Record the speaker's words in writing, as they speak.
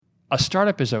a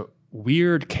startup is a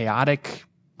weird, chaotic,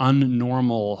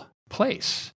 unnormal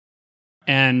place.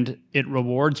 And it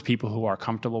rewards people who are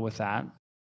comfortable with that.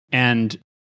 And,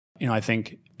 I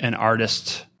think an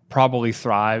artist probably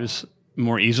thrives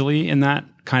more easily in that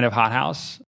kind of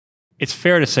hothouse. It's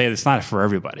fair to say that it's not for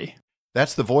everybody.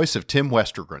 That's the voice of Tim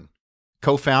Westergren,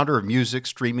 co-founder of music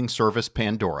streaming service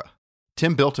Pandora.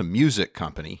 Tim built a music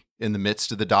company in the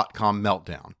midst of the dot-com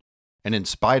meltdown, and in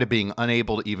spite of being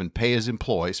unable to even pay his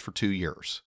employees for 2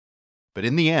 years. But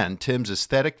in the end, Tim's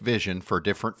aesthetic vision for a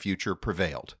different future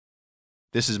prevailed.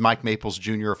 This is Mike Maples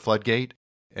Jr. of Floodgate,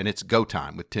 and it's Go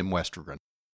Time with Tim Westergren.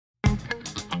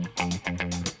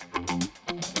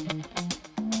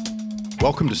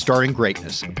 Welcome to Starting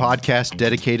Greatness, a podcast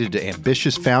dedicated to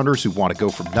ambitious founders who want to go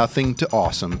from nothing to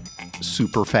awesome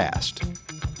super fast.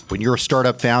 When you're a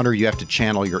startup founder, you have to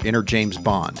channel your inner James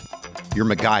Bond, your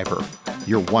MacGyver,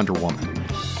 your Wonder Woman.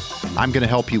 I'm going to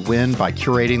help you win by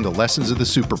curating the lessons of the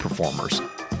super performers,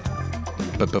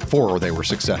 but before they were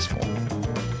successful.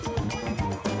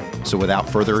 So without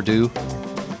further ado,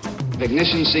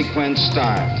 ignition sequence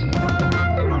start.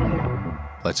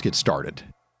 Let's get started.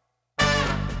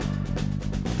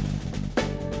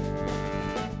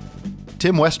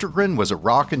 Tim Westergren was a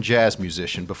rock and jazz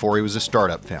musician before he was a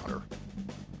startup founder.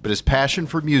 But his passion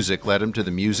for music led him to the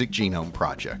Music Genome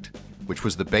Project, which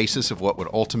was the basis of what would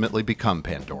ultimately become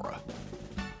Pandora.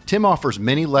 Tim offers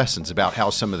many lessons about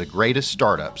how some of the greatest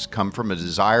startups come from a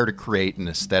desire to create an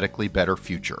aesthetically better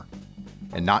future,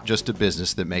 and not just a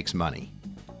business that makes money.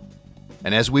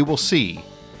 And as we will see,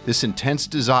 this intense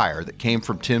desire that came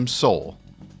from Tim's soul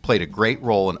played a great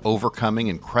role in overcoming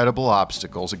incredible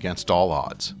obstacles against all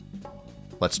odds.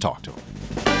 Let's talk to him.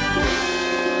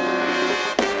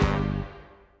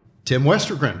 Tim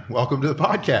Westergren, welcome to the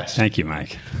podcast. Thank you,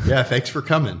 Mike. Yeah, thanks for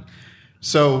coming.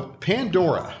 So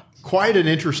Pandora, quite an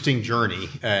interesting journey,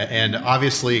 and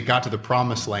obviously it got to the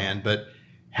promised land, but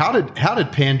how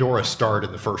did Pandora start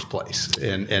in the first place?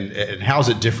 And how's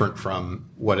it different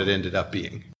from what it ended up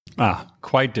being?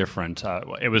 Quite different.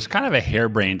 It was kind of a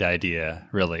harebrained idea,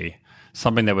 really.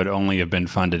 Something that would only have been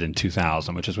funded in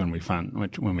 2000, which is when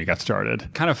we got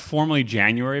started. Kind of formally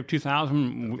January of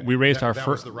 2000, okay. We raised our first.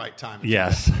 That was the right time.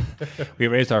 Yes, we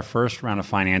raised our first round of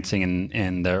financing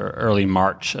in the early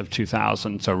March of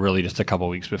 2000. So really, just a couple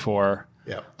of weeks before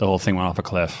the whole thing went off a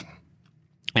cliff.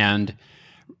 And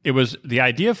it was the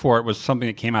idea for it was something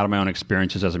that came out of my own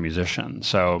experiences as a musician.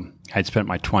 So I'd spent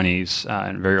my 20s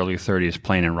and very early 30s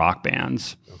playing in rock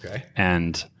bands. Okay.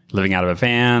 And living out of a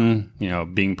van,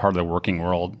 being part of the working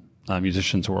world,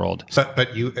 musician's world.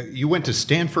 But you went to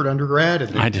Stanford undergrad,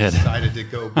 and then I did. Decided to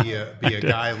go be a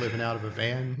guy living out of a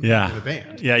van in a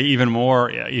band. Yeah, even more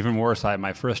aside,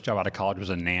 my first job out of college was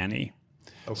a nanny.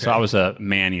 Okay. So I was a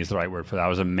manny is the right word for that. I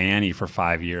was a manny for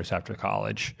 5 years after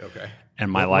college. Okay.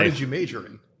 And my life. What did you major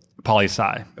in?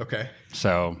 Poli-sci. Okay.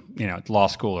 So, law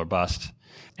school or bust.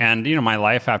 And, my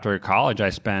life after college, I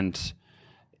spent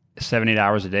 7-8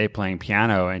 hours a day playing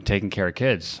piano and taking care of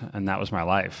kids, and that was my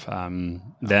life.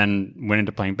 Then went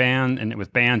into playing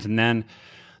with bands, and then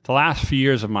the last few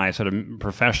years of my sort of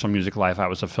professional music life, I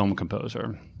was a film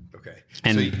composer. Okay,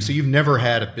 and so you've never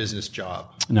had a business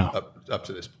job, no, up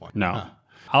to this point. No,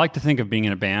 I like to think of being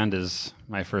in a band as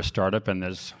my first startup, and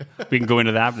we can go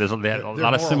into that. But there's a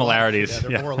lot of similarities.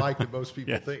 They're more alike than most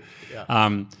people think.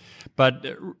 Yeah. But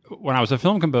when I was a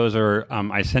film composer,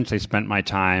 I essentially spent my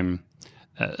time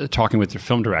talking with their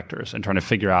film directors and trying to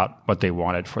figure out what they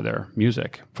wanted for their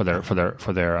music, for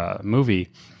their movie.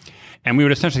 And we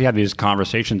would essentially have these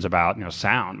conversations about,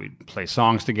 sound. We'd play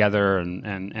songs together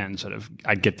and sort of,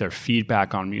 I'd get their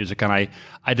feedback on music. And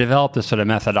I developed this sort of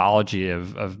methodology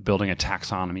of building a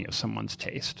taxonomy of someone's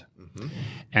taste. Mm-hmm.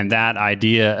 And that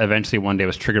idea eventually one day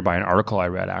was triggered by an article I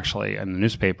read actually in the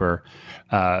newspaper.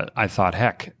 I thought,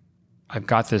 heck, I've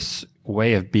got this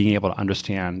way of being able to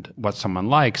understand what someone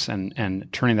likes and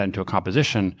turning that into a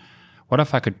composition. What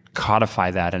if I could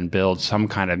codify that and build some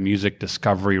kind of music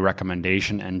discovery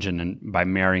recommendation engine, and by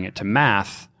marrying it to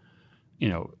math,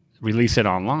 release it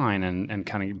online and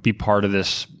kind of be part of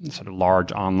this sort of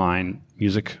large online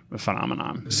music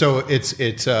phenomenon. So it's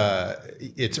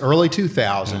early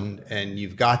 2000 and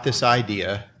you've got this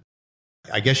idea.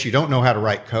 I guess you don't know how to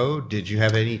write code. Did you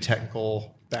have any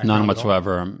technical background? None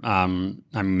whatsoever. I'm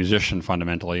a musician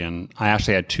fundamentally, and I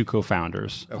actually had two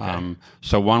co-founders. Okay.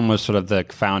 So one was sort of the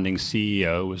founding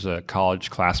CEO, was a college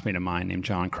classmate of mine named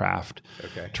John Kraft.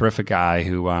 Okay. Terrific guy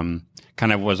who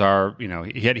kind of was our,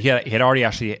 he had already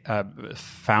actually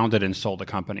founded and sold a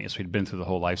company, so he'd been through the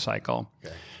whole life cycle.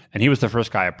 Okay. And he was the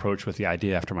first guy I approached with the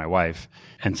idea after my wife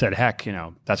and said, heck,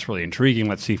 that's really intriguing.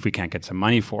 Let's see if we can't get some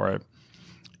money for it.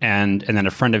 And then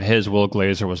a friend of his, Will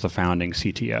Glazer, was the founding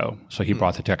CTO. So he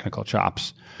brought the technical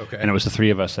chops. Okay. And it was the three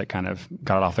of us that kind of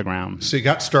got it off the ground. So you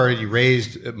got started, you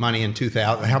raised money in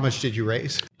 2000. How much did you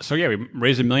raise? So yeah, we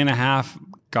raised $1.5 million,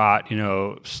 got,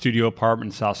 studio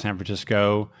apartment in South San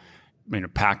Francisco,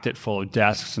 packed it full of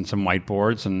desks and some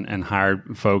whiteboards and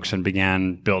hired folks and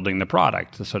began building the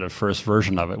product, the sort of first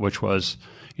version of it, which was,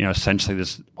 essentially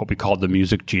this, what we called the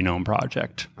Music Genome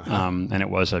Project. And it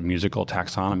was a musical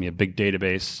taxonomy, a big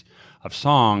database of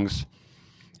songs,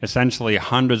 essentially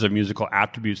hundreds of musical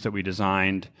attributes that we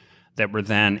designed that were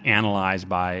then analyzed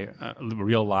by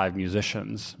real live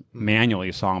musicians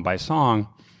manually, song by song.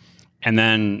 And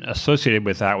then associated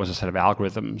with that was a set of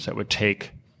algorithms that would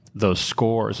take those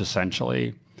scores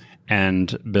essentially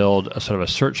and build a sort of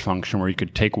a search function where you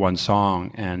could take one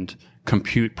song and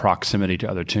compute proximity to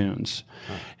other tunes.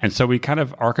 And so we kind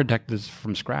of architected this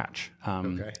from scratch.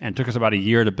 And it took us about a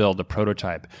year to build the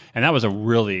prototype. And that was a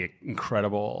really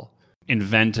incredible,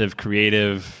 inventive,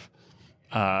 creative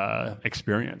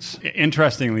experience.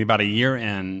 Interestingly, about a year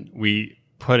in, we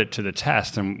put it to the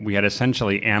test and we had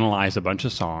essentially analyzed a bunch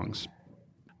of songs.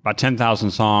 About 10,000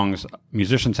 songs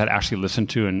musicians had actually listened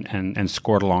to and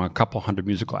scored along a couple hundred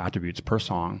musical attributes per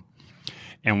song.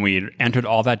 And we entered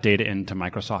all that data into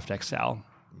Microsoft Excel.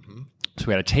 So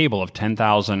we had a table of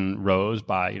 10,000 rows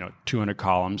by 200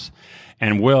 columns.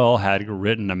 And Will had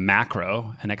written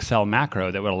an Excel macro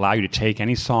that would allow you to take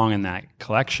any song in that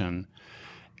collection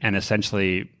and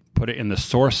essentially put it in the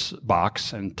source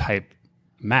box and type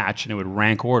match, and it would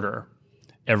rank order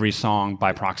every song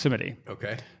by proximity.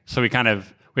 Okay. So we had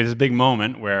this big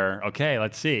moment where, okay,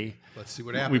 let's see. Let's see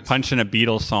what happens. We punched in a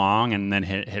Beatles song and then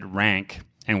hit rank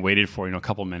and waited for a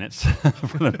couple minutes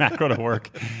for the macro to work.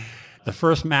 The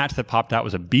first match that popped out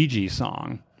was a Bee Gees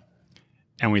song,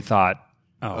 and we thought,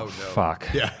 oh no. Fuck.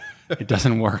 Yeah. It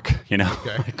doesn't work,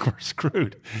 Okay. Like we're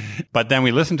screwed. But then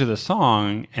we listened to the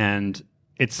song, and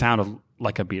it sounded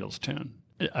like a Beatles tune,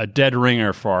 a dead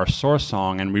ringer for our source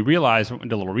song. And we realized, we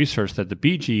did a little research, that the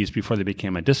Bee Gees, before they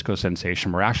became a disco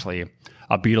sensation, were actually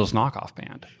a Beatles knockoff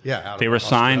band. Yeah, they were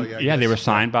signed. Australia, They were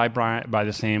signed by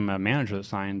the same manager that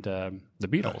signed the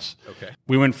Beatles. Okay.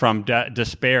 We went from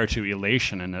despair to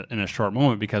elation in a short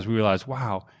moment because we realized,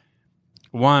 wow,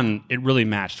 one, it really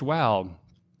matched well,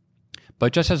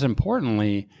 but just as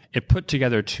importantly, it put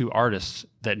together two artists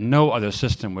that no other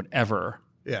system would ever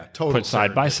put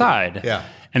side by side. Yeah.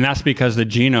 And that's because the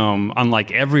genome,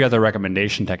 unlike every other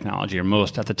recommendation technology, or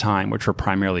most at the time, which were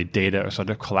primarily data, sort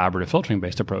of collaborative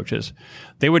filtering-based approaches,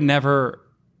 they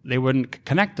wouldn't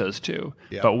connect those two.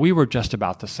 Yeah. But we were just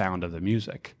about the sound of the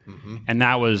music. And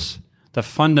that was the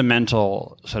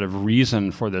fundamental sort of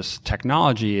reason for this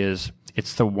technology is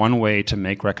it's the one way to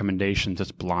make recommendations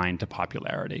that's blind to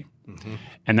popularity.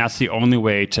 And that's the only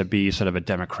way to be sort of a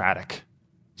democratic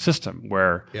system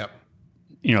where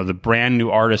the brand new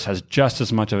artist has just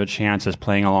as much of a chance as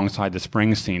playing alongside the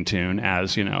Springsteen tune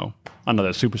as,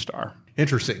 another superstar.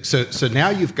 Interesting. So now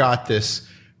you've got this,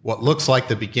 what looks like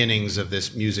the beginnings of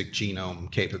this music genome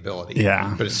capability.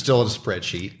 Yeah. But it's still in a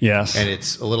spreadsheet. Yes. And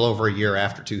it's a little over a year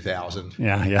after 2000.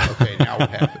 Yeah. Okay, now what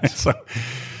happens?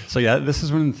 So yeah, this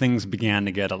is when things began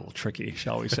to get a little tricky,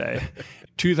 shall we say.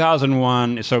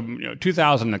 2001,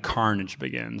 2000, the carnage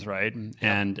begins, right?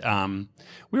 And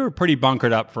we were pretty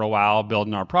bunkered up for a while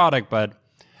building our product, but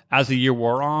as the year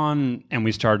wore on and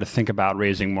we started to think about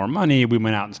raising more money, we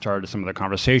went out and started some of the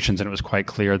conversations, and it was quite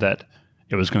clear that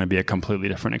it was going to be a completely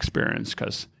different experience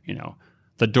because,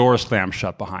 the door slammed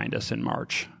shut behind us in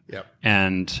March. Yep.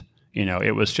 And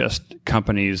it was just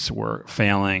companies were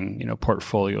failing,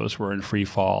 portfolios were in free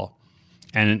fall.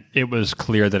 And it was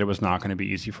clear that it was not going to be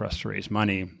easy for us to raise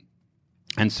money.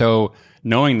 And so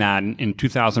knowing that, in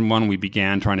 2001, we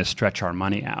began trying to stretch our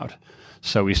money out.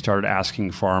 So we started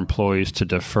asking for our employees to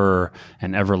defer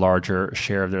an ever larger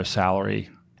share of their salary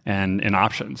and in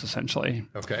options, essentially.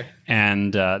 Okay.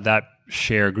 And that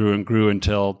share grew and grew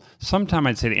until sometime,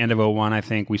 I'd say the end of 2001, I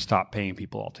think, we stopped paying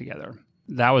people altogether.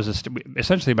 That was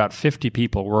essentially about 50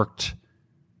 people worked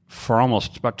for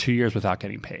almost about 2 years without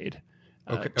getting paid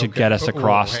to get us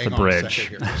across the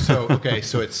bridge.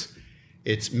 So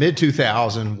it's mid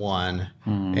 2001,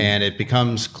 and it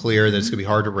becomes clear that it's going to be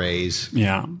hard to raise.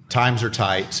 Yeah, times are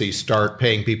tight, so you start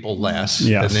paying people less,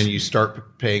 yes. And then you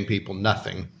start paying people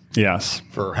nothing. Yes,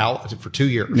 for 2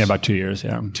 years. Yeah, about 2 years.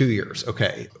 Yeah, 2 years.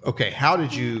 Okay. How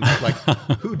did you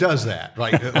who does that?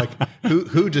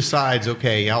 Who decides?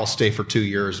 Okay, I'll stay for 2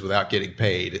 years without getting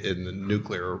paid in the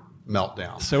nuclear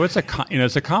meltdown. So it's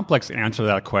a complex answer to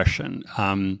that question,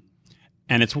 and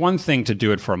it's one thing to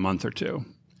do it for a month or two.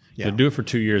 Yeah. To do it for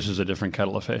 2 years is a different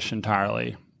kettle of fish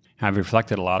entirely. I've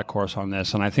reflected a lot, of course, on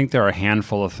this, and I think there are a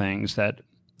handful of things that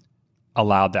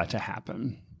allowed that to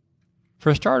happen.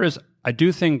 For starters, I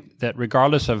do think that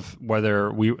regardless of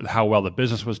how well the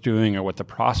business was doing or what the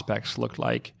prospects looked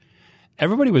like,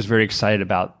 everybody was very excited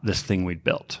about this thing we'd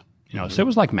built. So it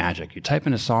was like magic. You type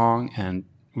in a song, and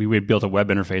we would build a web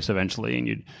interface eventually, and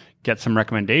you'd get some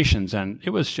recommendations, and it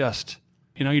was just,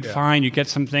 you'd get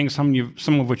some things,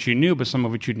 some of which you knew, but some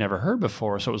of which you'd never heard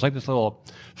before. So it was like this little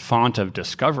font of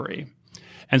discovery.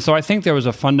 And so I think there was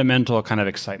a fundamental kind of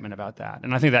excitement about that,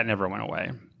 and I think that never went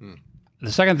away.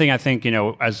 The second thing, I think,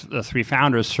 as the three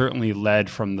founders, certainly led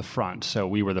from the front. So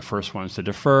we were the first ones to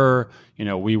defer.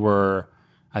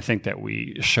 I think that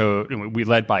we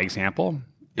led by example,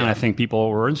 and I think people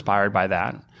were inspired by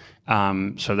that.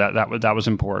 So that was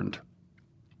important.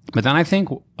 But then I think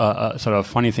sort of a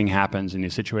funny thing happens in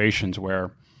these situations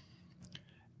where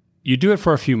you do it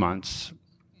for a few months,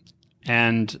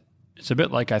 and it's a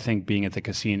bit like, I think, being at the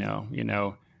casino.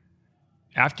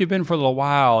 After you've been for a little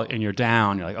while and you're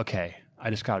down, you're like, okay, I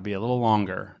just got to be a little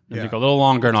longer. Yeah. A little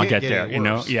longer, and I'll get there.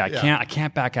 I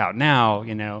can't back out now.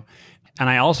 And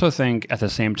I also think at the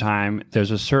same time,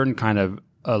 there's a certain kind of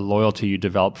a loyalty you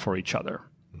develop for each other,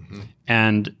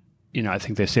 and I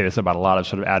think they say this about a lot of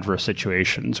sort of adverse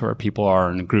situations where people are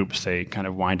in groups. They kind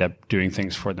of wind up doing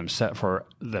things for themselves,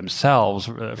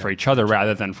 for each other,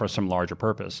 rather than for some larger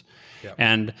purpose. Yeah.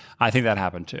 And I think that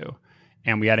happened too.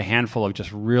 And we had a handful of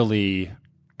just really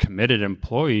committed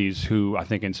employees who I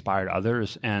think inspired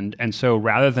others. And so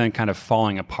rather than kind of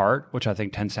falling apart, which I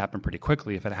think tends to happen pretty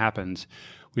quickly if it happens,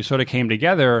 we sort of came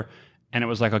together, and it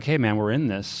was like, okay, man, we're in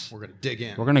this. We're going to dig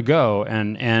in. We're going to go.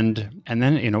 And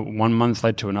then, 1 month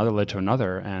led to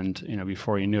another. And,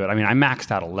 before you knew it, I maxed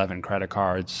out 11 credit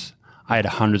cards. I had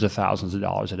hundreds of thousands of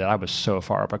dollars in debt. I was so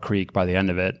far up a creek by the end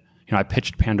of it. I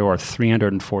pitched Pandora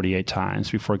 348 times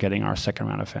before getting our second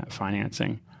round of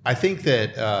financing. I think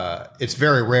that it's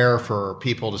very rare for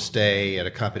people to stay at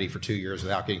a company for 2 years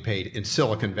without getting paid in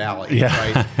Silicon Valley,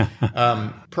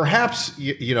 right? Perhaps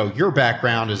your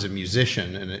background as a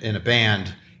musician in a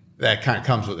band, that kind of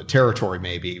comes with the territory,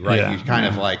 maybe, right? Yeah. You kind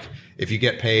of like, if you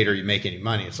get paid or you make any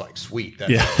money, it's like, sweet,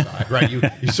 that's outside, right? You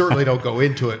certainly don't go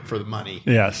into it for the money.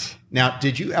 Yes. Now,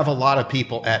 did you have a lot of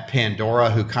people at Pandora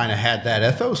who kind of had that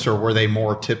ethos, or were they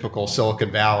more typical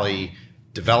Silicon Valley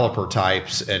developer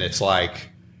types, and it's like,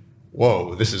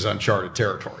 whoa, this is uncharted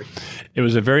territory? It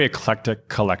was a very eclectic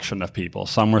collection of people.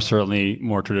 Some were certainly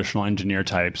more traditional engineer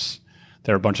types.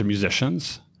 There were a bunch of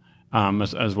musicians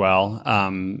as well.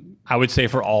 I would say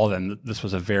for all of them, this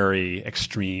was a very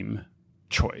extreme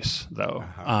choice, though.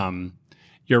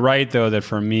 You're right, though, that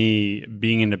for me,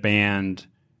 being in a band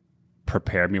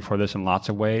prepared me for this in lots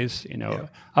of ways.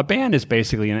 A band is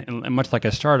basically, much like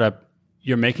a startup,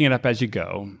 you're making it up as you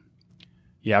go.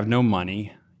 You have no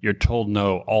money. You're told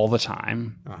no all the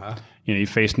time. You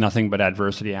face nothing but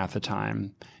adversity half the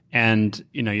time, and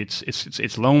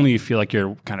it's lonely. You feel like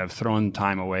you're kind of throwing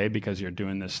time away because you're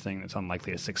doing this thing that's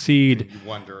unlikely to succeed. And you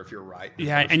wonder if you're right.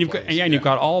 And you've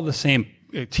got all the same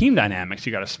team dynamics.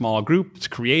 You got a small group. It's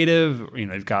creative.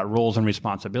 You've got roles and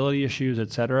responsibility issues,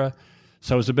 et cetera.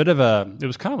 So it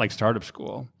was kind of like startup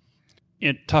school.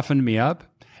 It toughened me up,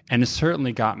 and it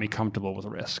certainly got me comfortable with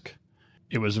risk.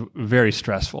 It was a very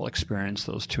stressful experience,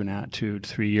 those 2 to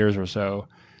 3 years or so.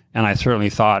 And I certainly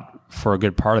thought for a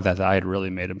good part of that I had really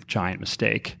made a giant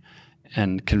mistake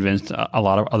and convinced a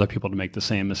lot of other people to make the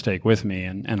same mistake with me.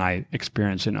 And I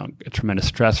experienced, a tremendous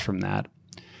stress from that.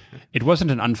 It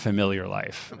wasn't an unfamiliar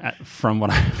life from what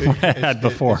I had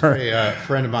before. A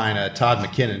friend of mine, Todd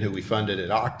McKinnon, who we funded at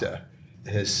Okta,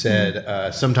 has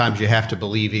said sometimes you have to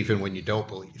believe even when you don't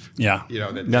believe. Yeah,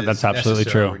 that's absolutely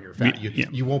true.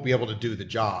 You won't be able to do the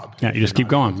job. Yeah, you just keep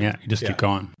going. Keep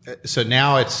going. So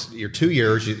now you're 2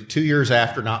 years. 2 years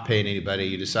after not paying anybody,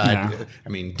 you decide.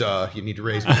 Yeah. You need to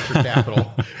raise venture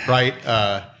capital, right?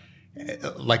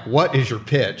 Like, what is your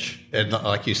pitch? And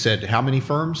like you said, how many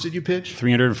firms did you pitch?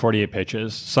 348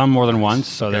 pitches, some more than once.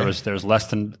 So there's less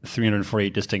than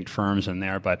 348 distinct firms in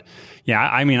there. But yeah,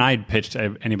 I'd pitched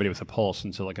anybody with a pulse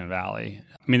in Silicon Valley.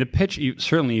 The pitch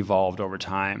certainly evolved over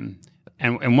time.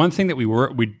 And one thing that we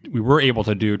were able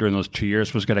to do during those 2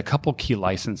 years was get a couple key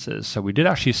licenses. So we did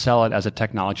actually sell it as a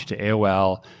technology to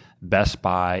AOL, Best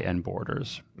Buy, and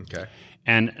Borders. Okay.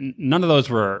 And none of those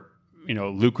were,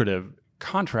 lucrative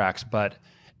contracts, but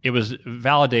it was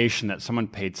validation that someone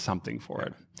paid something for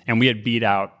it. And we had beat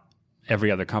out every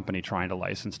other company trying to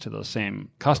license to those same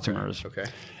customers. Okay.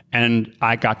 And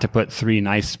I got to put 3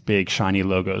 nice, big, shiny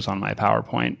logos on my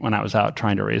PowerPoint when I was out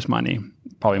trying to raise money,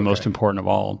 probably most important of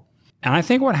all. And I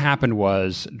think what happened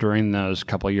was during those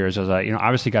couple of years, as I,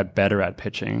 obviously got better at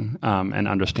pitching and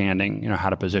understanding, how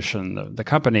to position the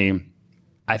company.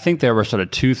 I think there were sort of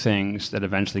two things that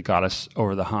eventually got us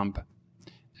over the hump.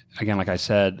 Again, like I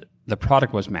said, the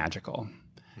product was magical,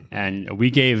 and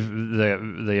we gave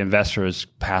the investors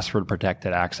password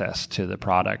protected access to the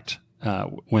product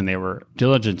when they were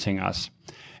diligencing us.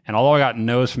 And although I got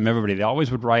no's from everybody, they always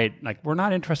would write, like, we're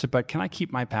not interested, but can I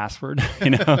keep my password?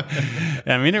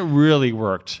 I mean, it really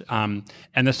worked. And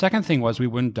the second thing was we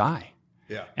wouldn't die.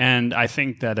 Yeah. And I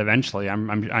think that eventually,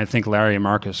 I think Larry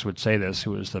Marcus would say this,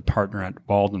 who was the partner at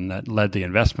Walden that led the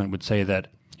investment, would say that,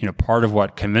 part of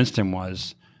what convinced him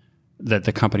was that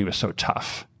the company was so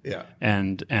tough. Yeah.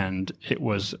 And it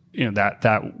was,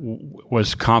 that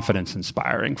was confidence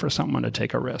inspiring for someone to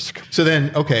take a risk. So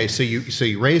then, okay, so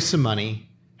you raised some money.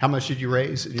 How much did you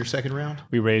raise in your second round?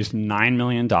 We raised $9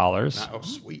 million. Oh,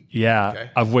 sweet. Yeah, okay.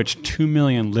 Of which $2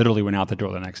 million literally went out the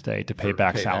door the next day to pay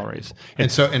back salaries.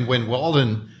 And when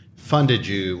Walden funded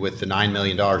you with the $9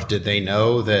 million, did they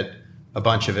know that a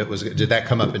bunch of it was? Did that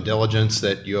come up in diligence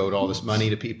that you owed all this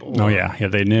money to people? Oh yeah,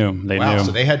 they knew. They knew.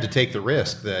 So they had to take the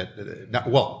risk that. Not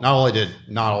only did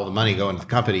not all the money go into the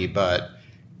company, but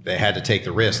they had to take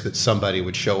the risk that somebody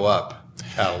would show up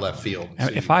out of left field.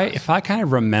 If I kind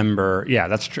of remember, yeah,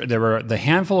 that's true. There were the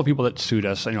handful of people that sued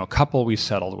us. A couple we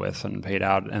settled with and paid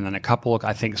out, and then a couple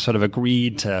I think sort of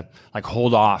agreed to like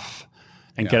hold off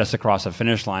and get us across the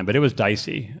finish line. But it was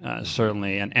dicey,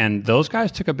 certainly, and those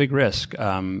guys took a big risk.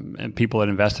 And people that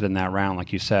invested in that round,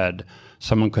 like you said,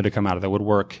 someone could have come out of the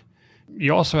woodwork.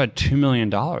 You also had $2 million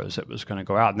that was going to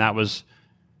go out, and that was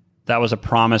a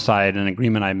promise an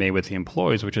agreement I made with the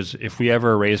employees, which is if we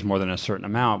ever raise more than a certain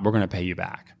amount, we're going to pay you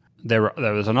back. There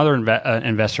was another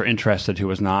investor interested who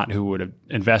would have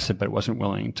invested but wasn't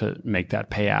willing to make that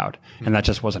payout, and that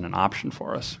just wasn't an option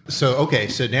for us. So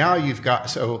now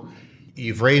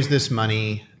you've raised this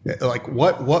money. Like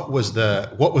what was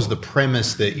the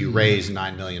premise that you raised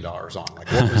 $9 million on? Like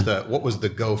what was the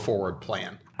go forward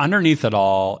plan? Underneath it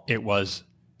all, it was,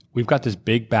 we've got this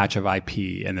big batch of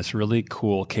IP and this really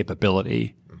cool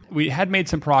capability. We had made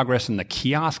some progress in the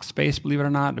kiosk space, believe it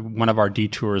or not. One of our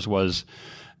detours was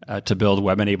to build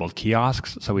web-enabled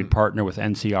kiosks. So we'd partner with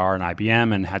NCR and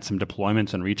IBM and had some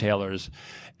deployments and retailers.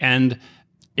 And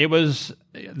there was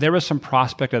some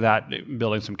prospect of that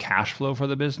building some cash flow for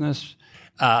the business.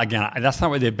 Again, that's not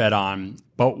what they bet on.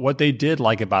 But what they did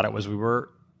like about it was we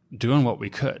were doing what we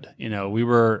could.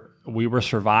 We were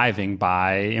surviving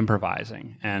by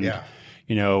improvising. And,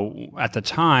 at the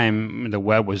time, the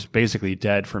web was basically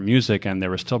dead for music and there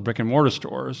were still brick and mortar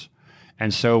stores.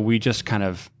 And so we just kind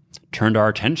of turned our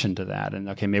attention to that. And,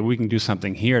 okay, maybe we can do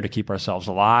something here to keep ourselves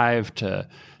alive, to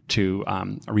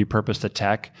repurpose the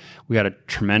tech. We had a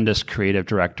tremendous creative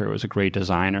director who was a great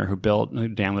designer who built,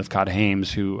 Dan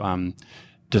Lithcott-Hames, who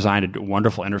designed a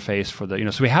wonderful interface for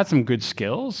so we had some good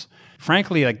skills.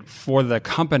 Frankly, like for the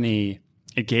company,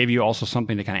 it gave you also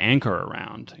something to kind of anchor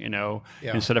around,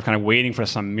 instead of kind of waiting for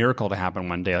some miracle to happen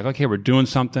one day. Like, okay, we're doing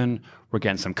something, we're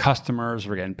getting some customers,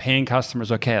 we're getting paying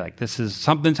customers. Okay, like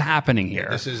something's happening here.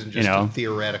 This isn't just a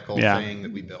theoretical thing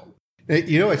that we built.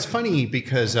 It's funny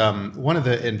because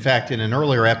in fact, in an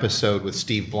earlier episode with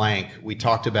Steve Blank, we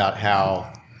talked about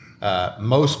how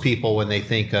most people, when they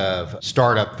think of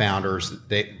startup founders,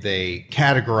 they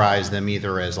categorize them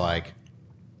either as like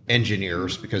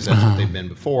engineers, because that's what they've been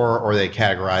before, or they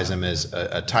categorize them as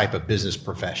a type of business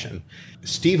profession.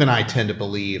 Steve and I tend to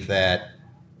believe that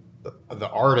the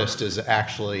artist is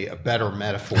actually a better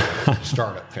metaphor for a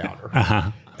startup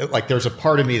founder. Like there's a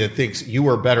part of me that thinks you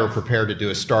were better prepared to do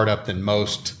a startup than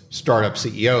most startup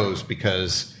CEOs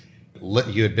because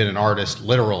you had been an artist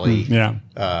literally, in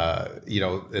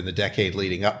the decade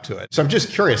leading up to it. So I'm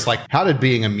just curious, like, how did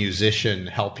being a musician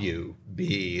help you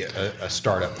be a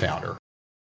startup founder?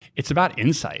 It's about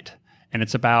insight, and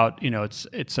it's about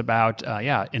it's about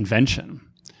invention,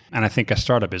 and I think a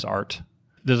startup is art.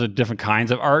 There's different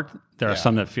kinds of art. There are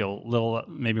some that feel a little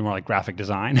maybe more like graphic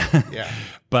design,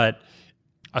 but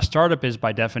a startup is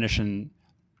by definition,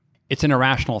 it's an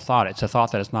irrational thought. It's a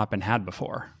thought that has not been had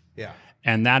before,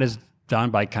 and that is done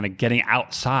by kind of getting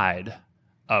outside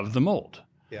of the mold.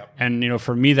 And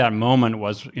for me, that moment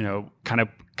was kind of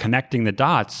connecting the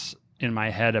dots in my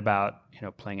head about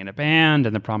playing in a band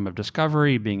and the problem of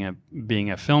discovery, being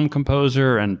a film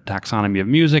composer and taxonomy of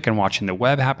music, and watching the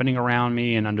web happening around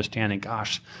me and understanding,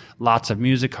 gosh, lots of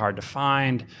music, hard to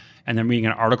find. And then reading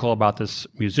an article about this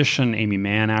musician, Amy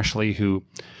Mann, actually, who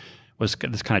was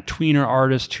this kind of tweener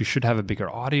artist who should have a bigger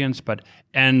audience,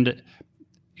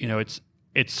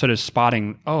 it's sort of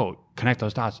spotting, connect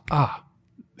those dots.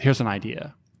 Here's an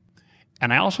idea.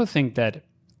 And I also think that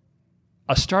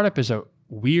a startup is a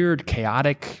weird,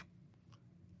 chaotic,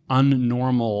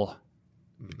 unnormal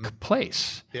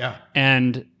place. Yeah.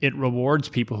 And it rewards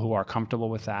people who are comfortable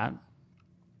with that.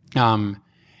 I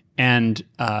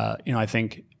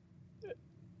think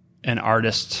an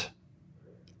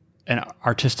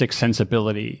artistic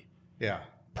sensibility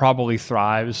probably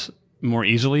thrives more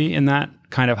easily in that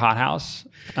kind of hothouse.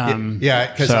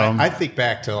 Because I think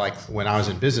back to like when I was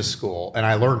in business school, and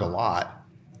I learned a lot.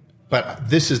 But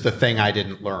this is the thing I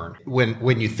didn't learn.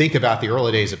 When you think about the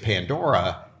early days of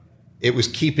Pandora, it was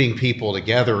keeping people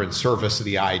together in service of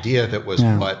the idea that was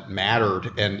what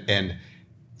mattered, and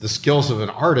the skills of an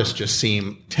artist just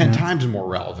seem 10 times more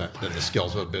relevant than the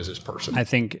skills of a business person. I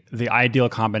think the ideal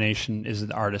combination is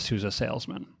the artist who's a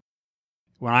salesman.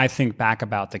 When I think back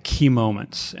about the key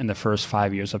moments in the first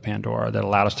 5 years of Pandora that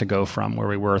allowed us to go from where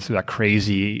we were through that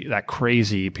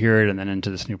crazy period and then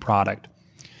into this new product,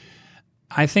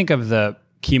 I think of the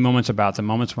key moments about the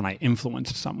moments when I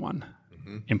influenced someone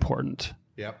important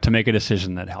to make a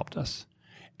decision that helped us.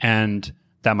 And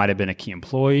that might have been a key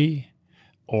employee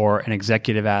or an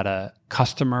executive at a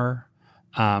customer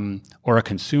or a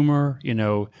consumer,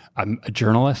 a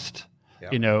journalist,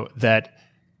 that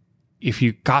if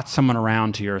you got someone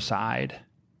around to your side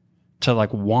to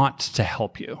like want to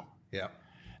help you,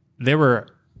 there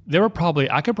were probably,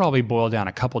 I could probably boil down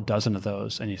a couple dozen of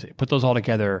those, and you say, put those all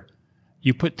together.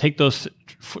 Take those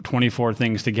 24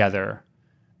 things together.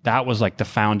 That was like the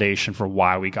foundation for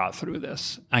why we got through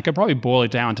this. I could probably boil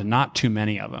it down to not too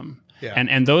many of them. Yeah.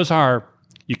 And those are,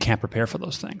 you can't prepare for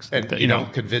those things. And you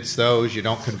don't convince those, you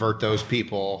don't convert those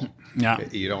people. Yeah.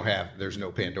 There's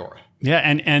no Pandora. Yeah.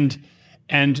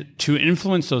 And to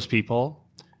influence those people,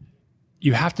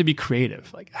 you have to be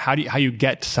creative. Like how you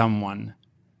get to someone,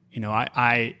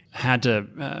 I had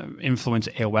to influence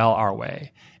AOL our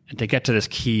way. And to get to this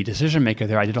key decision maker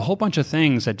there, I did a whole bunch of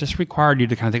things that just required you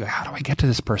to kind of think, how do I get to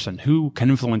this person? Who can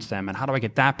influence them? And how do I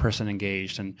get that person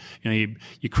engaged? And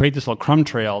you create this little crumb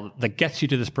trail that gets you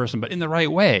to this person, but in the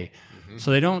right way.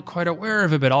 So they don't quite aware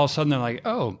of it, but all of a sudden they're like,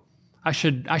 oh, I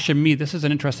should meet. This is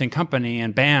an interesting company.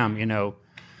 And bam,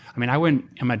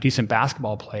 I'm a decent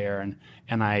basketball player,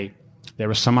 and there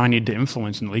was someone I needed to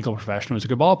influence in the legal profession who was a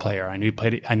good ball player. I knew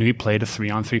he played a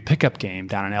 3-on-3 pickup game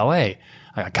down in LA.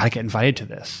 I got to get invited to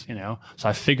this, So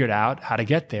I figured out how to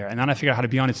get there, and then I figured out how to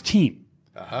be on his team,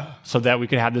 so that we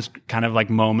could have this kind of like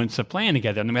moments of playing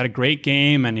together. And then we had a great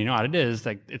game, and how it is,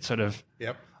 like it's sort of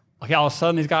okay. All of a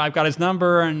sudden, I've got his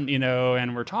number, and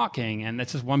and we're talking, and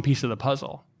it's just one piece of the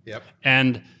puzzle. Yep.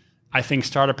 And I think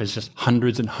startup is just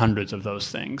hundreds and hundreds of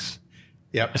those things.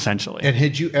 Yep. Essentially. And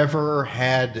had you ever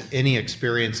had any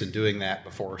experience in doing that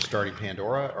before starting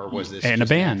Pandora, or was this in a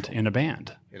band? In a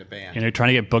band. Trying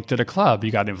to get booked at a club,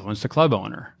 you got to influence the club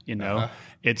owner.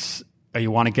 It's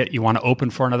you want to open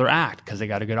for another act because they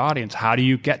got a good audience. How do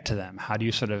you get to them? How do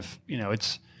you sort of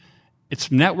it's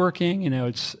networking.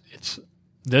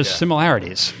 There's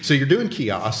similarities. So you're doing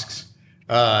kiosks.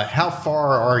 How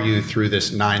far are you through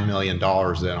this $9 million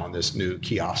then on this new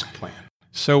kiosk plan?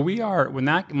 So when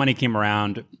that money came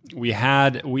around, we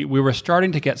were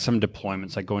starting to get some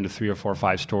deployments, like going to 3 or 4 or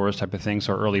 5 stores type of thing,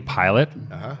 so early pilot.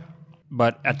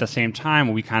 But at the same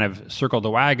time, we kind of circled the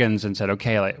wagons and said,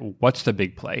 okay, like, what's the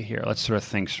big play here? Let's sort of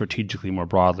think strategically more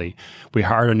broadly. We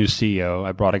hired a new CEO.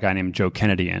 I brought a guy named Joe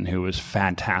Kennedy in, who was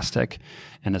fantastic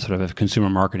and a sort of a consumer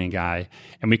marketing guy.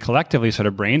 And we collectively sort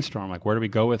of brainstormed, like, where do we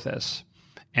go with this?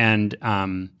 And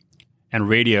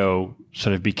radio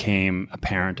sort of became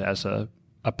apparent as a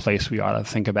place we ought to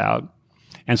think about.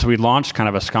 And so we launched kind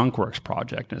of a skunkworks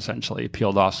project, and essentially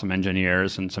peeled off some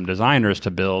engineers and some designers to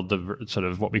build the sort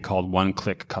of what we called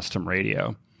one-click custom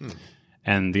radio.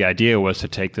 And the idea was to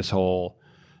take this whole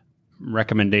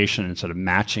recommendation and sort of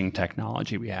matching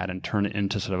technology we had and turn it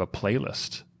into sort of a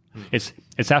playlist.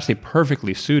 It's actually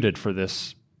perfectly suited for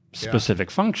this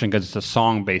specific function because it's a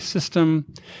song-based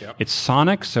system. It's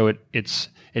sonic, so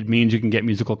it means you can get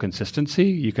musical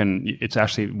consistency. It's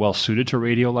actually well suited to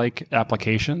radio-like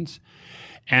applications.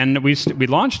 And we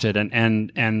launched it,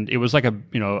 and it was like a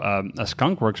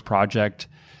skunkworks project.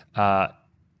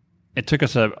 It took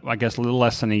us a little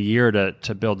less than a year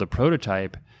to build the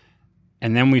prototype,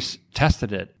 and then we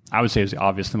tested it. I would say it was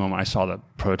obvious the moment I saw the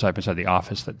prototype inside the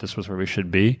office that this was where we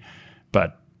should be.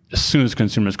 But as soon as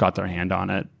consumers got their hand on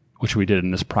it, which we did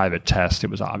in this private test, it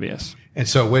was obvious. And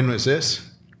so when was this?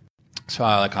 So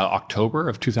October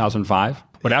of 2005.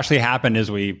 What actually happened is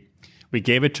we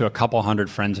gave it to a couple hundred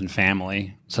friends and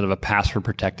family, sort of a password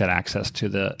protected access to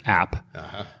the app.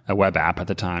 a web app at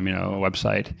the time, a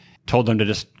website. Told them to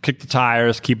just kick the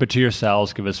tires, keep it to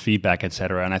yourselves, give us feedback, et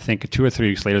cetera. And I think 2 or 3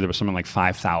 weeks later, there was something like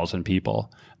 5,000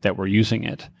 people that were using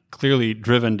it, clearly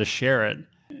driven to share it.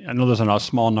 I know those are not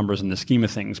small numbers in the scheme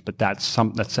of things, but that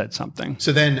said something.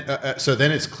 So then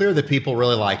it's clear that people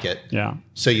really like it. Yeah.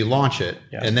 So you launch it,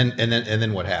 Yes. and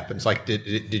then what happens? Like,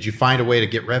 did you find a way to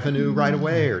get revenue right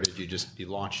away, or did you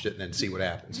launched it and then see what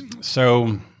happens?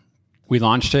 So we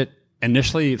launched it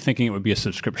initially thinking it would be a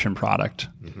subscription product.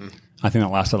 Mm-hmm. I think that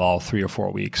lasted all 3 or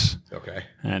 4 weeks. Okay.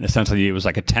 And essentially it was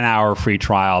like a 10-hour free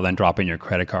trial, then drop in your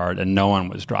credit card, and no one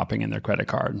was dropping in their credit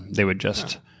card. They would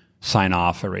just sign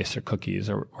off, erase their cookies,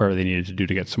 or whatever they needed to do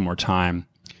to get some more time.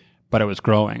 But it was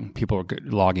growing. People were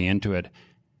logging into it.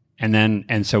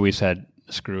 And so we said,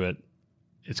 screw it.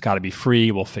 It's got to be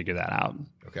free. We'll figure that out.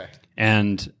 Okay.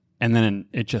 And then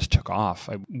it just took off.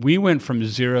 We went from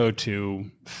 0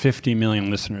 to 50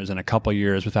 million listeners in a couple of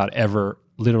years without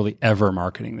literally ever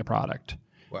marketing the product.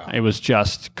 Wow. It was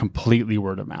just completely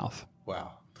word of mouth.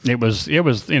 Wow. It was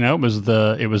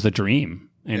the dream,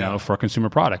 for a consumer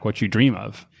product, what you dream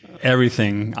of.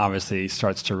 Everything obviously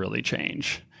starts to really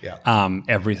change. Yeah.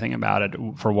 Everything about it.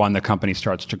 For one, the company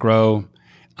starts to grow.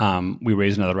 We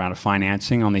raised another round of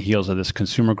financing on the heels of this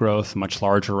consumer growth, much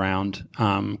larger round.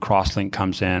 Crosslink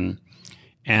comes in,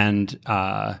 and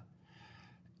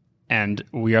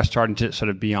we are starting to sort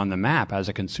of be on the map as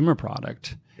a consumer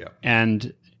product. Yeah.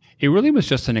 And it really was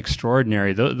just an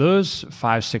extraordinary. Those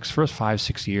first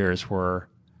 5-6 years were,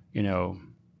 it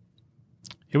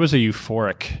was a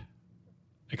euphoric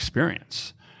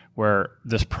experience where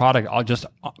this product just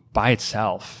by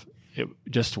itself, it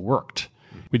just worked.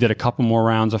 We did a couple more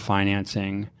rounds of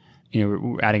financing,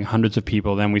 we're adding hundreds of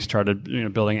people. Then we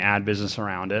started, building ad business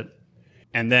around it.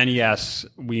 And then, yes,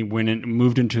 we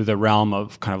moved into the realm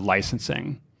of kind of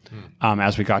licensing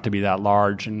as we got to be that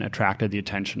large and attracted the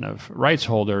attention of rights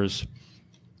holders.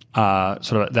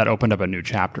 That opened up a new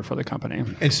chapter for the company.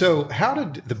 And so how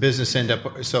did the business end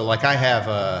up? So like I have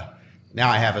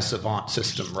a Savant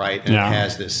system, right? And it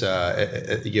has this,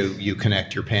 you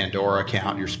connect your Pandora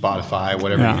account, your Spotify,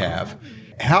 whatever you have.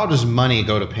 How does money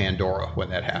go to Pandora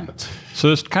when that happens? So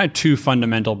there's kind of 2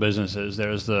 fundamental businesses.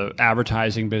 There's the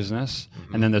advertising business,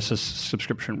 and then there's a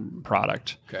subscription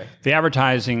product. Okay. The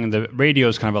advertising, the radio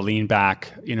is kind of a lean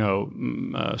back,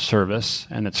 service,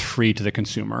 and it's free to the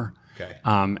consumer. Okay.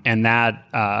 And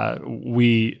that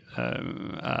we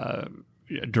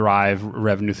derive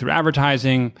revenue through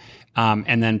advertising,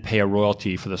 and then pay a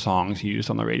royalty for the songs used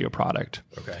on the radio product.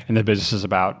 Okay. And the business is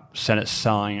about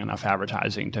selling enough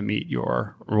advertising to meet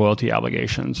your royalty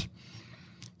obligations.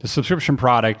 The subscription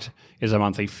product is a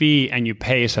monthly fee, and you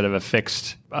pay sort of a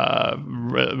fixed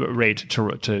rate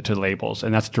to labels,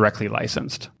 and that's directly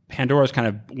licensed.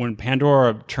 When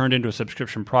Pandora turned into a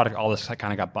subscription product, all this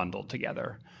kind of got bundled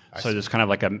together. So there's kind of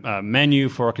like a menu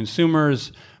for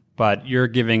consumers, but you're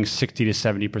giving 60 to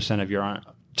 70% of your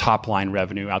top line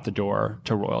revenue out the door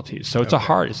to royalties. So it's a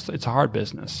hard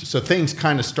business. So things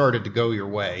kind of started to go your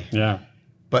way. Yeah.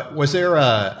 But was there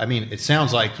it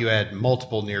sounds like you had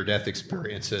multiple near-death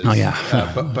experiences. Oh,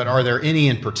 yeah. But are there any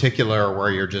in particular where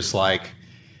you're just like,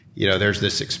 there's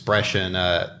this expression,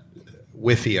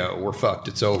 Whiffio, we're fucked,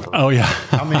 it's over. Oh, yeah.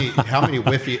 How many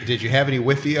Whiffio, did you have any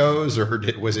Whiffios,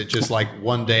 or was it just like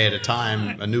one day at a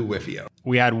time, a new Whiffio?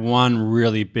 We had one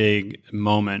really big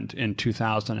moment in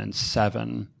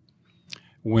 2007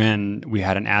 when we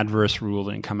had an adverse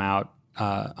ruling come out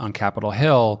on Capitol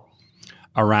Hill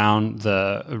around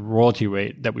the royalty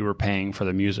rate that we were paying for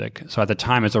the music. So at the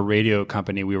time, as a radio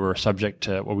company, we were subject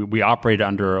to, we operated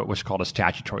under what's called a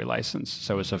statutory license.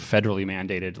 So it's a federally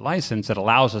mandated license that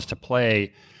allows us to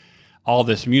play all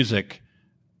this music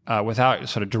without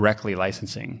sort of directly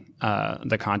licensing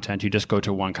the content. You just go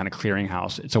to one kind of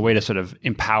clearinghouse. It's a way to sort of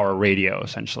empower radio,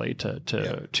 essentially,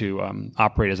 to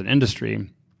operate as an industry.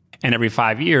 And every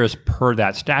 5 years, per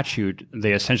that statute,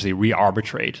 they essentially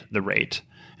re-arbitrate the rate.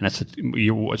 And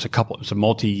it's a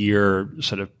multi-year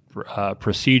sort of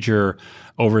procedure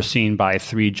overseen by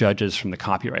 3 judges from the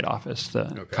Copyright Office,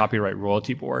 the Copyright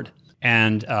Royalty Board.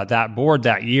 And that board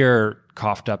that year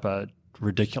coughed up a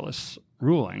ridiculous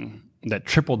ruling that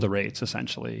tripled the rates,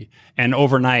 essentially. And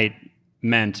overnight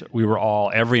meant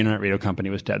every internet radio company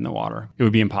was dead in the water. It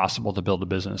would be impossible to build a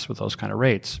business with those kind of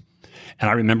rates. And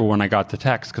I remember when I got the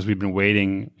text, because we'd been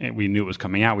waiting, and we knew it was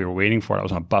coming out, we were waiting for it. I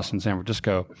was on a bus in San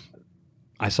Francisco.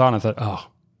 I saw it and I thought, oh,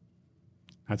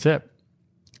 that's it.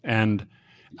 And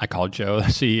I called Joe, the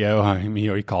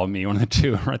CEO, he called me, one of the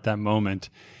two at that moment.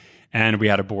 And we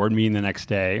had a board meeting the next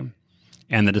day.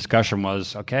 And the discussion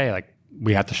was, okay,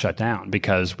 we have to shut down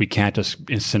because we can't just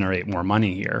incinerate more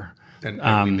money here.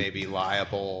 And we may be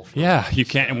liable. You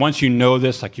can't. And once you know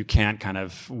this, like you can't kind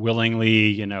of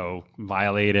willingly,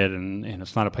 violate it, and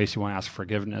it's not a place you want to ask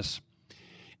forgiveness.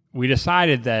 We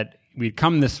decided that we'd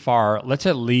come this far. Let's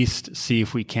at least see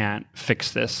if we can't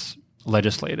fix this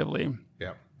legislatively.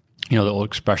 Yeah. The old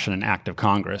expression, an act of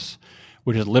Congress,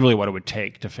 which is literally what it would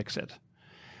take to fix it.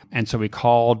 And so we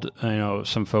called,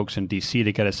 some folks in D.C.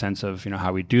 to get a sense of,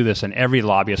 how we do this. And every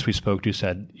lobbyist we spoke to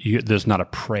said, there's not a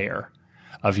prayer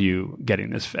of you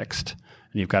getting this fixed.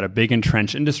 And you've got a big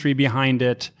entrenched industry behind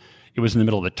it. It was in the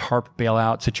middle of the TARP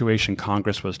bailout situation.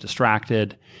 Congress was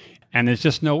distracted. And there's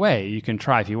just no way. You can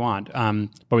try if you want.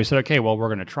 But we said, okay, well, we're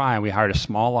going to try. And we hired a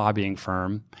small lobbying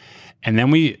firm. And then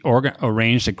we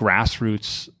arranged a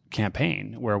grassroots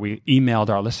campaign where we emailed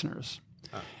our listeners.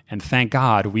 And thank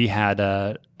God we had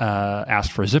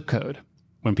asked for a zip code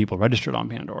when people registered on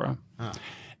Pandora.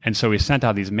 And so we sent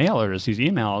out these mailers, these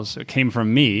emails. It came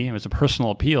from me. It was a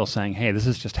personal appeal saying, hey, this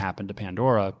has just happened to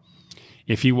Pandora.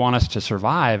 If you want us to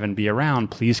survive and be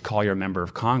around, please call your member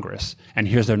of Congress. And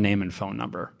here's their name and phone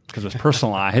number. Because it was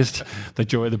personalized, the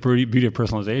beauty of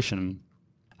personalization.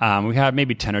 We had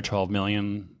maybe 10 or 12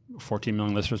 million, 14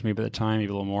 million listeners maybe at the time, maybe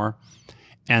a little more.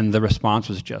 And the response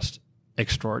was just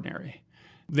extraordinary.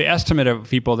 The estimate of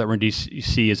people that were in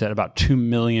D.C. is that about 2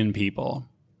 million people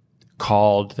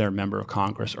called their member of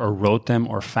Congress or wrote them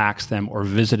or faxed them or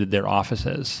visited their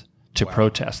offices to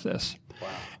protest this. Wow.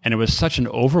 And it was such an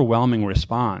overwhelming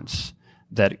response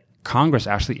that Congress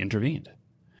actually intervened.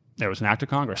 There was an act of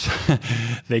Congress.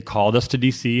 They called us to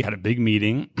D.C., had a big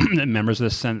meeting, members of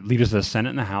the Senate, leaders of the Senate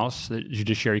and the House, the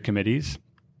Judiciary committees,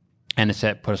 and it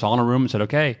said, put us all in a room and said,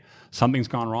 okay, something's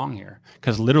gone wrong here.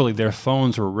 Because literally their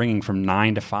phones were ringing from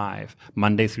 9 to 5,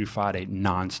 Monday through Friday,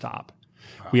 nonstop.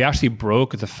 Wow. We actually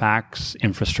broke the fax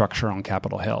infrastructure on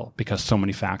Capitol Hill because so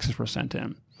many faxes were sent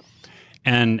in.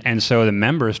 And so the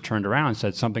members turned around and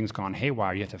said, something's gone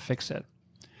haywire, you have to fix it.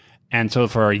 And so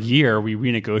for a year, we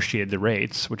renegotiated the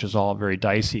rates, which is all very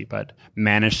dicey, but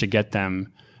managed to get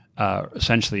them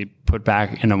essentially put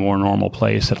back in a more normal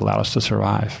place that allowed us to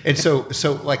survive. And so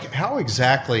like how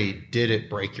exactly did it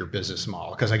break your business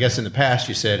model? Because I guess in the past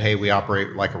you said, hey, we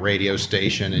operate like a radio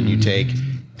station and you take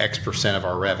X percent of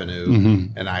our revenue,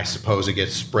 and I suppose it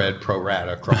gets spread pro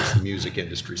rata across the music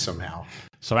industry somehow.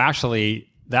 So actually,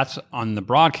 that's on the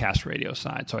broadcast radio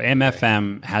side. So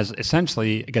AM/FM has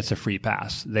essentially gets a free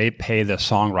pass. They pay the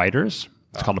songwriters.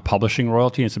 It's called a publishing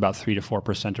royalty. It's about 3 to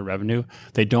 4% of revenue.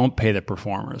 They don't pay the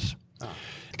performers. In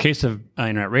the case of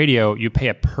internet radio, you pay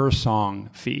a per song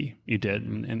fee. You did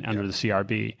under the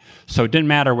CRB. So it didn't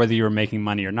matter whether you were making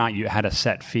money or not. You had a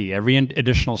set fee. Every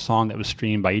additional song that was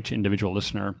streamed by each individual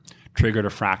listener triggered a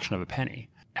fraction of a penny.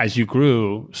 As you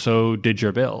grew, so did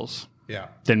your bills. Yeah.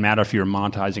 Didn't matter if you were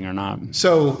monetizing or not.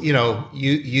 So,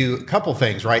 you a couple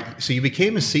things, right? So you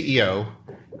became a CEO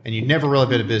and you'd never really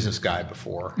been a business guy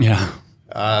before. Yeah.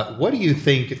 What do you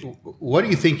think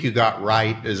you got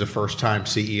right as a first-time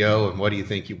CEO, and what do you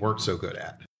think you weren't so good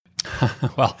at?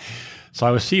 Well, so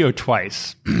I was CEO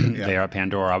twice there at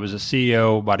Pandora. I was a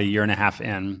CEO about a year and a half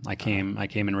in. I came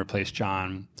and replaced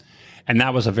John, and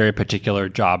that was a very particular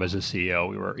job as a CEO.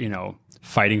 We were,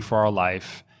 fighting for our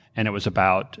life, and it was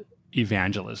about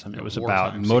evangelism. It was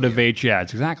about motivate. Yeah,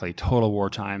 it's exactly total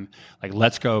wartime. Like,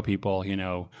 let's go, people.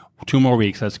 2 more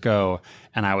weeks, let's go.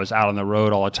 And I was out on the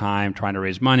road all the time trying to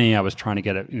raise money. I was trying to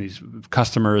get these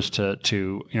customers to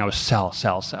I was sell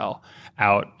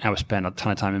out. I was spend a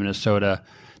ton of time in Minnesota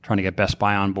trying to get Best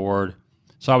Buy on board.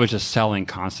 So I was just selling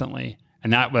constantly.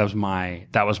 And that was my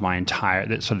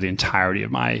the entirety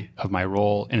of my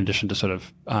role, in addition to sort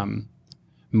of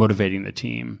motivating the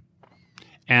team.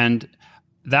 And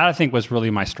that, I think, was really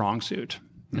my strong suit.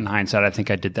 In hindsight, I think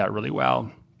I did that really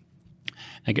well.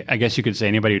 I guess you could say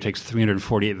anybody who takes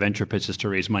 348 venture pitches to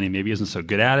raise money maybe isn't so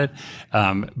good at it,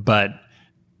 but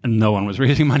no one was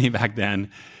raising money back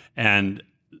then. And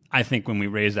I think when we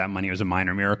raised that money, it was a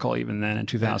minor miracle even then in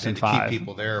 2005. And to keep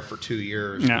people there for 2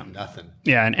 years, nothing.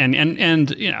 Yeah,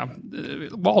 and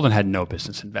Walden had no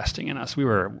business investing in us.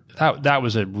 That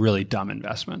was a really dumb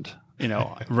investment.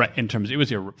 Right, in terms, it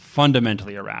was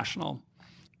fundamentally irrational.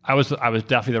 I was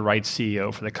definitely the right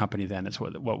CEO for the company then. It's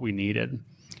what we needed.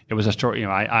 It was a story.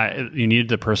 You needed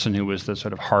the person who was the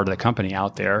sort of heart of the company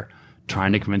out there,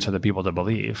 trying to convince other people to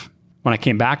believe. When I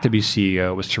came back to be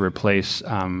CEO, it was to replace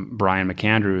Brian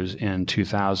McAndrews in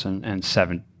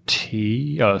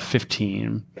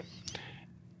 2015,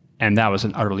 and that was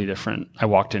an utterly different. I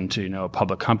walked into a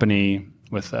public company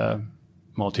with a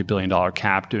multi-billion-dollar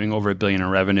cap, doing over $1 billion in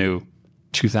revenue,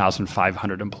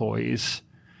 2,500 employees,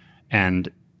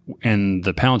 and in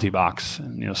the penalty box,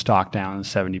 stock down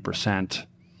 70%.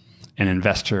 an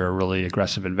investor, a really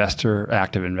aggressive investor,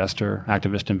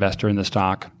 activist investor in the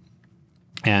stock.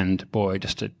 And boy,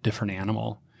 just a different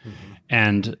animal. Mm-hmm.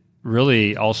 And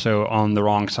really also on the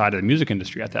wrong side of the music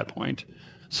industry at that point.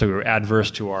 So we were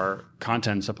adverse to our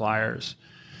content suppliers.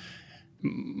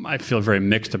 I feel very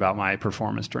mixed about my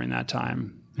performance during that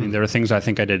time. I mean, there were things I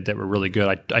think I did that were really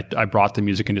good. I brought the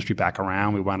music industry back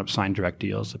around. We wound up signing direct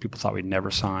deals that people thought we'd never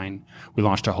sign. We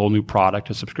launched a whole new product,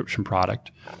 a subscription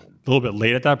product, a little bit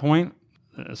late at that point.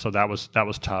 So that was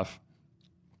tough.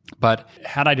 But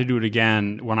had I to do it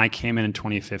again, when I came in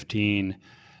 2015,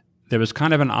 there was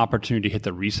kind of an opportunity to hit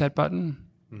the reset button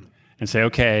and say,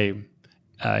 okay,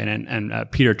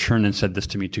 and Peter Chernin said this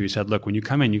to me too. He said, look, when you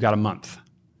come in, you got a month,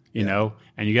 you know,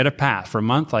 and you get a path. For a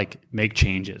month, like, make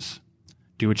changes.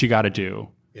 Do what you got to do.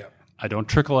 Yeah. I don't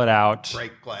trickle it out.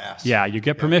 Break glass. Yeah, you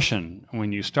get permission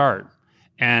when you start.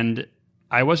 And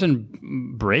I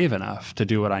wasn't brave enough to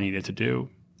do what I needed to do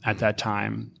at that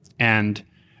time. And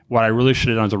what I really should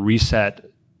have done was to reset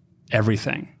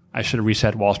everything. I should have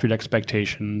reset Wall Street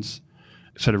expectations,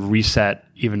 sort of reset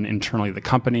even internally the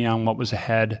company on what was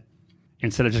ahead,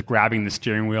 instead of just grabbing the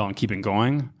steering wheel and keeping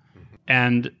going.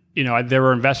 And, you know, there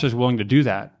were investors willing to do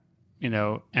that. You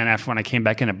know, and when I came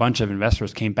back in, a bunch of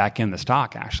investors came back in the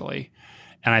stock, actually.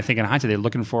 And I think in hindsight, they're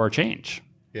looking for a change.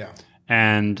 Yeah.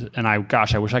 And I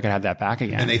wish I could have that back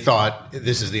again. And they thought,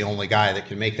 this is the only guy that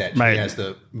can make that change. Right. He has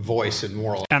the voice and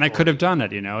moral authority. And I could have done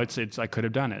it, you know, I could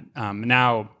have done it.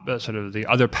 Now, sort of the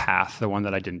other path, the one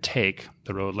that I didn't take,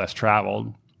 the road less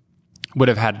traveled, would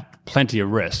have had plenty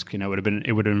of risk. You know,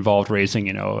 it would have involved raising,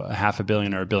 you know, $500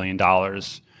 million or $1 billion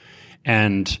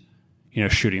and, you know,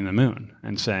 shooting the moon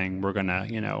and saying, we're going to,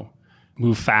 you know,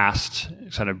 move fast,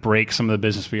 sort of break some of the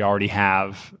business we already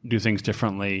have, do things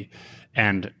differently,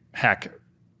 and heck,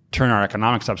 turn our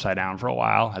economics upside down for a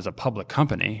while as a public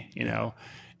company, you know,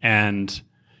 and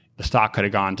the stock could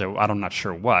have gone to, I'm not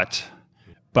sure what,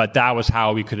 but that was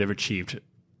how we could have achieved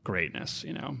greatness,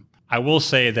 you know. I will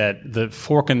say that the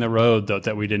fork in the road, though,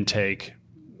 that we didn't take,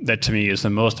 that to me is the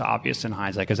most obvious in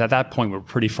hindsight, because at that point we're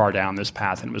pretty far down this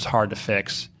path and it was hard to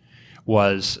fix,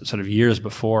 was sort of years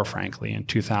before, frankly, in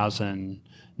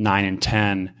 2009 and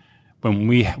 10, when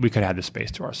we could have had the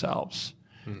space to ourselves.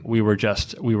 We were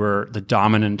the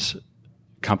dominant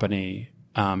company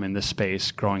in this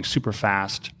space, growing super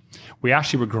fast. We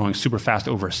actually were growing super fast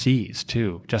overseas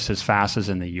too, just as fast as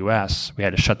in the US. We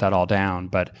had to shut that all down.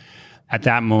 But at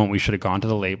that moment, we should have gone to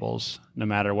the labels, no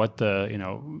matter what the, you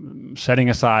know, setting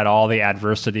aside all the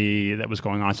adversity that was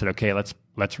going on, said, okay, let's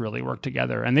really work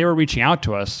together. And they were reaching out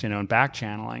to us, you know, and back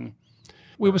channeling.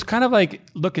 It was kind of like,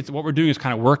 look, it's what we're doing is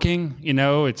kind of working, you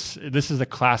know, this is the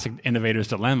classic innovator's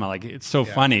dilemma. Like, it's so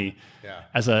funny. Yeah.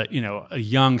 As a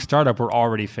young startup, we're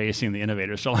already facing the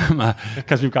innovator's dilemma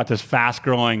because we've got this fast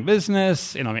growing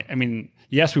business. You know, I mean,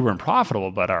 yes, we weren't profitable,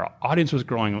 but our audience was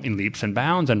growing in leaps and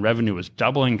bounds and revenue was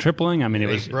doubling, tripling. I mean,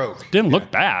 didn't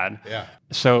look bad. Yeah.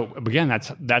 So again,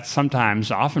 that's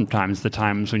oftentimes the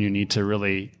times when you need to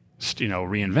really, you know,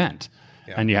 reinvent,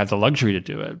 and you have the luxury to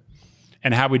do it.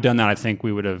 And had we done that, I think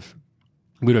we would have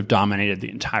dominated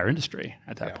the entire industry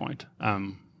at that point.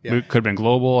 We could have been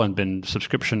global and been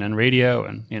subscription and radio,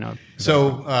 and you know.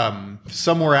 So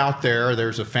somewhere out there,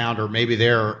 there's a founder. Maybe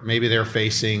they're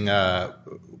facing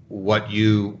what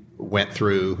you went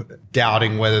through,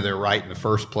 doubting whether they're right in the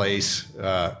first place.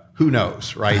 Who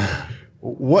knows, right?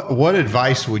 What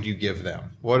advice would you give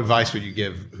them? What advice would you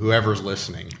give whoever's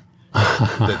listening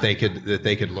that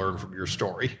they could learn from your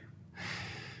story?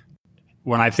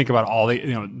 When I think about all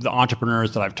the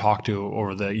entrepreneurs that I've talked to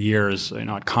over the years, you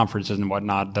know, at conferences and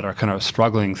whatnot, that are kind of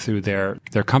struggling through their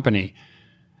company,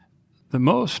 the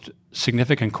most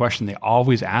significant question they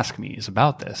always ask me is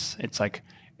about this.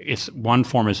 It's one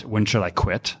form is, when should I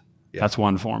quit? Yeah. That's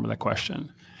one form of the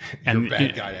question. And you're a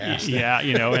bad guy to ask that. Yeah,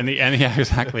 you know, and yeah,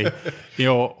 exactly. You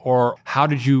know, or how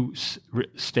did you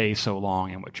stay so long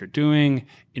in what you're doing?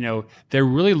 You know, they're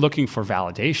really looking for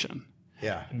validation.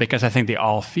 Yeah. Because I think they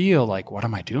all feel like, what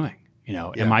am I doing? You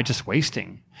know, am I just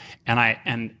wasting?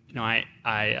 And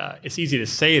it's easy to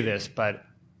say this, but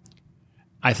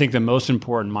I think the most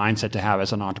important mindset to have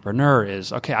as an entrepreneur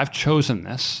is, okay, I've chosen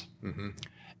this, and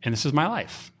this is my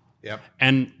life. Yep.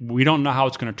 And we don't know how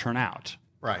it's going to turn out.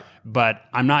 Right. But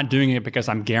I'm not doing it because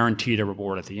I'm guaranteed a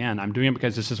reward at the end. I'm doing it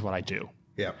because this is what I do.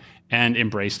 Yeah. And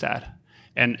embrace that.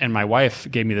 And my wife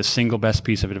gave me the single best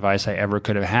piece of advice I ever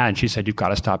could have had. She said, you've got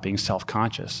to stop being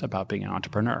self-conscious about being an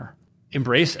entrepreneur.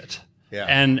 Embrace it. Yeah.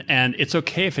 And it's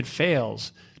okay if it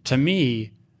fails. To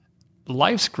me,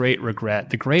 life's great regret,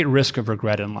 the great risk of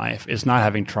regret in life is not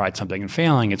having tried something and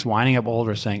failing. It's winding up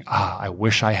older saying, I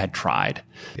wish I had tried.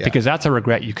 Yeah. Because that's a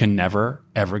regret you can never,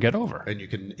 ever get over. And you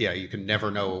can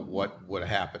never know what would have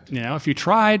happened. If you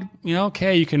tried,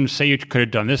 okay, you can say you could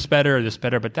have done this better or this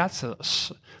better, but that's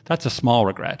a small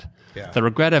regret. Yeah. The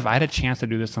regret of I had a chance to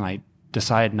do this and I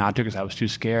decided not to because I was too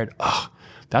scared.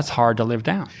 That's hard to live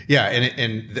down. Yeah,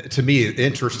 and to me,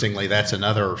 interestingly, that's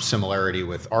another similarity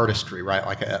with artistry, right?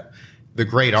 Like the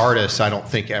great artists, I don't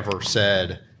think ever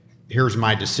said, "Here's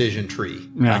my decision tree.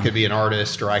 Yeah. I could be an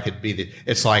artist, or I could be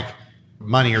It's like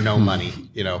money or no money.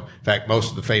 In fact,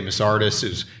 most of the famous artists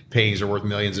whose paintings are worth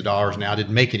millions of dollars now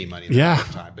didn't make any money at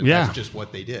the time, but that's just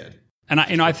what they did. And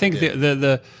I think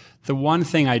the one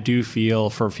thing I do feel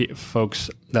for folks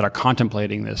that are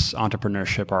contemplating this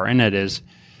entrepreneurship or in it is,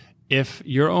 if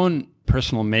your own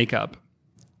personal makeup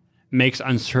makes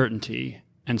uncertainty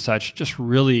and such just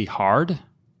really hard,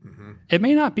 it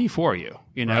may not be for you.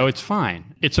 Right. It's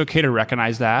fine. It's okay to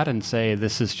recognize that and say,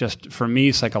 this is just, for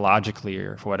me, psychologically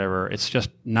or for whatever, it's just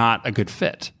not a good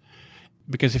fit.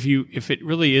 Because if it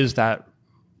really is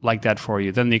like that for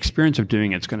you, then the experience of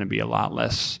doing it's going to be a lot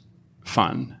less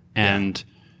fun. And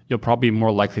you'll probably be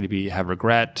more likely to have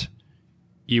regret.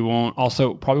 You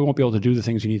probably won't be able to do the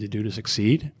things you need to do to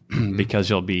succeed because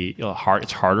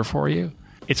it's harder for you.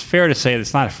 It's fair to say that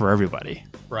it's not for everybody.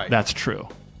 Right. That's true.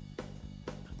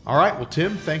 All right. Well,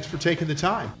 Tim, thanks for taking the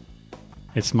time.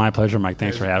 It's my pleasure, Mike.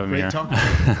 Thanks for having me here. Great talking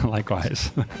to you.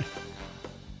 Likewise.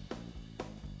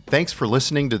 Thanks for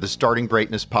listening to the Starting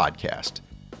Greatness podcast.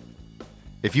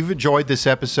 If you've enjoyed this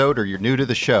episode or you're new to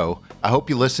the show, I hope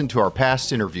you listen to our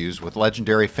past interviews with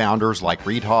legendary founders like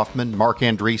Reid Hoffman, Marc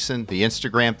Andreessen, the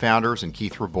Instagram founders, and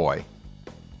Keith Rabois.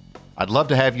 I'd love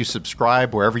to have you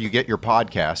subscribe wherever you get your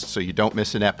podcasts so you don't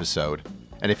miss an episode.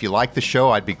 And if you like the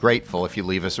show, I'd be grateful if you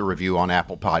leave us a review on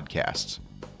Apple Podcasts.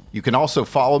 You can also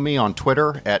follow me on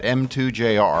Twitter at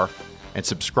M2JR and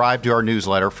subscribe to our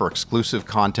newsletter for exclusive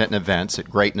content and events at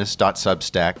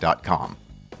greatness.substack.com.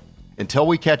 Until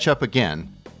we catch up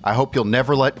again, I hope you'll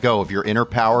never let go of your inner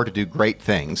power to do great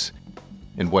things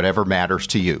in whatever matters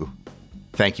to you.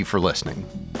 Thank you for listening.